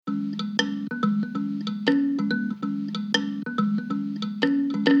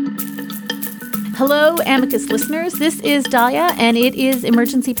Hello, Amicus listeners. This is Dahlia, and it is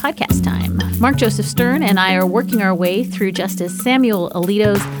emergency podcast time. Mark Joseph Stern and I are working our way through Justice Samuel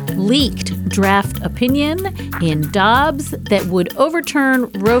Alito's leaked draft opinion in Dobbs that would overturn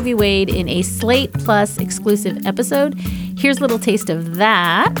Roe v. Wade in a Slate Plus exclusive episode. Here's a little taste of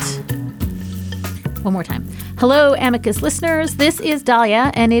that. One more time. Hello, Amicus listeners. This is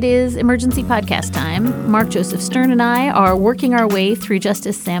Dahlia, and it is emergency podcast time. Mark Joseph Stern and I are working our way through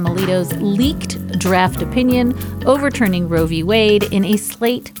Justice Sam Alito's leaked draft opinion overturning Roe v. Wade in a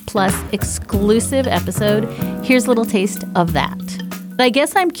Slate Plus exclusive episode. Here's a little taste of that. I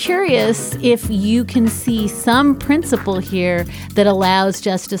guess I'm curious if you can see some principle here that allows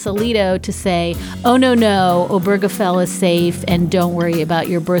Justice Alito to say, oh, no, Obergefell is safe and don't worry about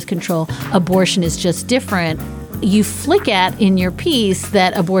your birth control. Abortion is just different. You flick at in your piece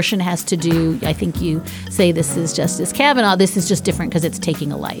that abortion has to do, I think you say this is Justice Kavanaugh, this is just different because it's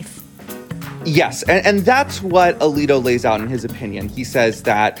taking a life. Yes, and that's what Alito lays out in his opinion. He says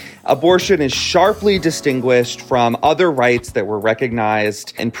that abortion is sharply distinguished from other rights that were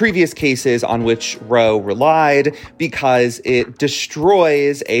recognized in previous cases on which Roe relied because it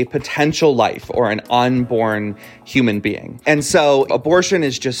destroys a potential life or an unborn human being. And so abortion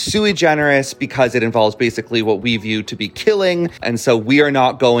is just sui generis because it involves basically what we view to be killing. And so we are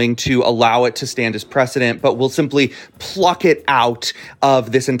not going to allow it to stand as precedent, but we'll simply pluck it out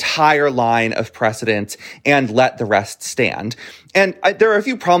of this entire line of precedent and let the rest stand. And there are a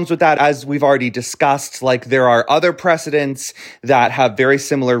few problems with that, as we've already discussed. Like, there are other precedents that have very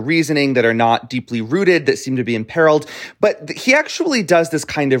similar reasoning that are not deeply rooted, that seem to be imperiled. But he actually does this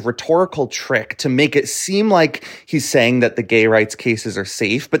kind of rhetorical trick to make it seem like he's saying that the gay rights cases are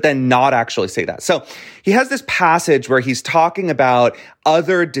safe, but then not actually say that. So he has this passage where he's talking about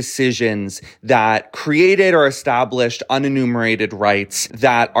other decisions that created or established unenumerated rights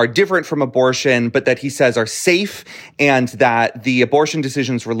that are different from abortion, but that he says are safe and that the abortion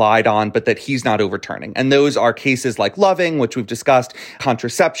decisions relied on, but that he's not overturning. And those are cases like Loving, which we've discussed,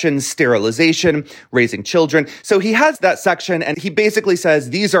 contraception, sterilization, raising children. So he has that section and he basically says,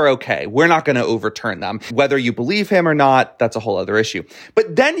 these are okay. We're not going to overturn them. Whether you believe him or not, that's a whole other issue.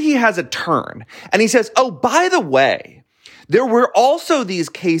 But then he has a turn and he says, oh, by the way, there were also these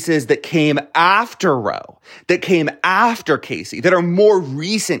cases that came after Roe, that came after Casey, that are more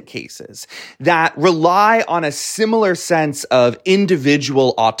recent cases that rely on a similar sense of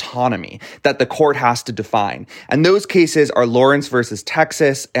individual autonomy that the court has to define. And those cases are Lawrence versus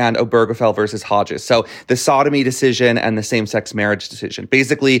Texas and Obergefell versus Hodges. So the sodomy decision and the same-sex marriage decision,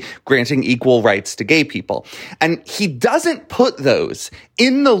 basically granting equal rights to gay people. And he doesn't put those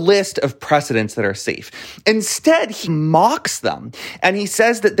in the list of precedents that are safe. Instead, he mocks them. And he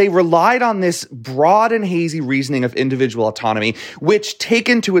says that they relied on this broad and hazy reasoning of individual autonomy, which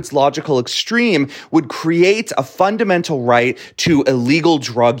taken to its logical extreme would create a fundamental right to illegal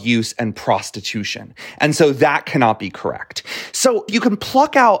drug use and prostitution. And so that cannot be correct. So you can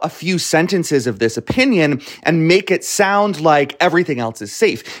pluck out a few sentences of this opinion and make it sound like everything else is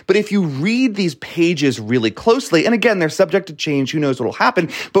safe. But if you read these pages really closely, and again, they're subject to change, who knows what will happen,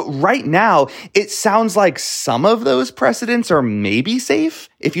 but right now, it sounds like some of those precedents are maybe safe,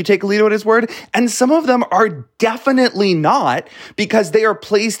 if you take Alito at his word, and some of them are definitely not, because they are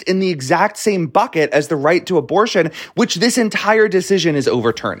placed in the exact same bucket as the right to abortion, which this entire decision is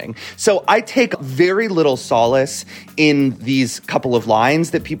overturning. So I take very little solace in these couple of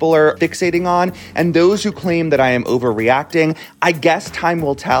lines that people are fixating on, and those who claim that I am overreacting, I guess time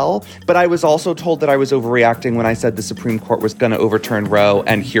will tell, but I was also told that I was overreacting when I said the Supreme Court was going to overturn Roe,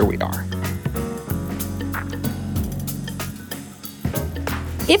 and here we are.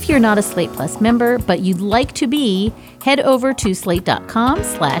 If you're not a Slate Plus member, but you'd like to be, head over to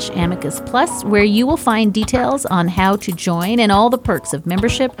slate.com/amicus plus, where you will find details on how to join and all the perks of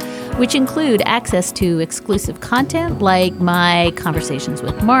membership, which include access to exclusive content like my conversations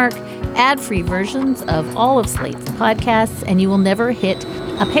with Mark, ad-free versions of all of Slate's podcasts, and you will never hit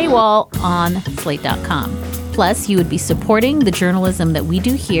a paywall on slate.com. Plus, you would be supporting the journalism that we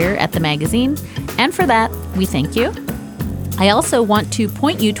do here at the magazine, and for that, we thank you. I also want to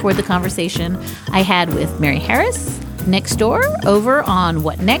point you toward the conversation I had with Mary Harris next door over on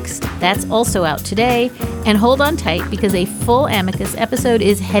What Next. That's also out today. And hold on tight, because a full Amicus episode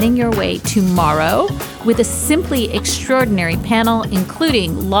is heading your way tomorrow with a simply extraordinary panel,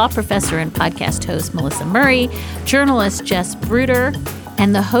 including law professor and podcast host Melissa Murray, journalist Jess Bruder,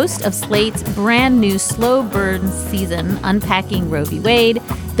 and the host of Slate's brand new Slow Burn season, Unpacking Roe v. Wade,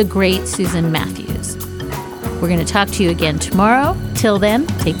 the great Susan Matthews. We're going to talk to you again tomorrow. Till then,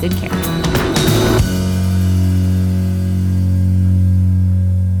 take good care.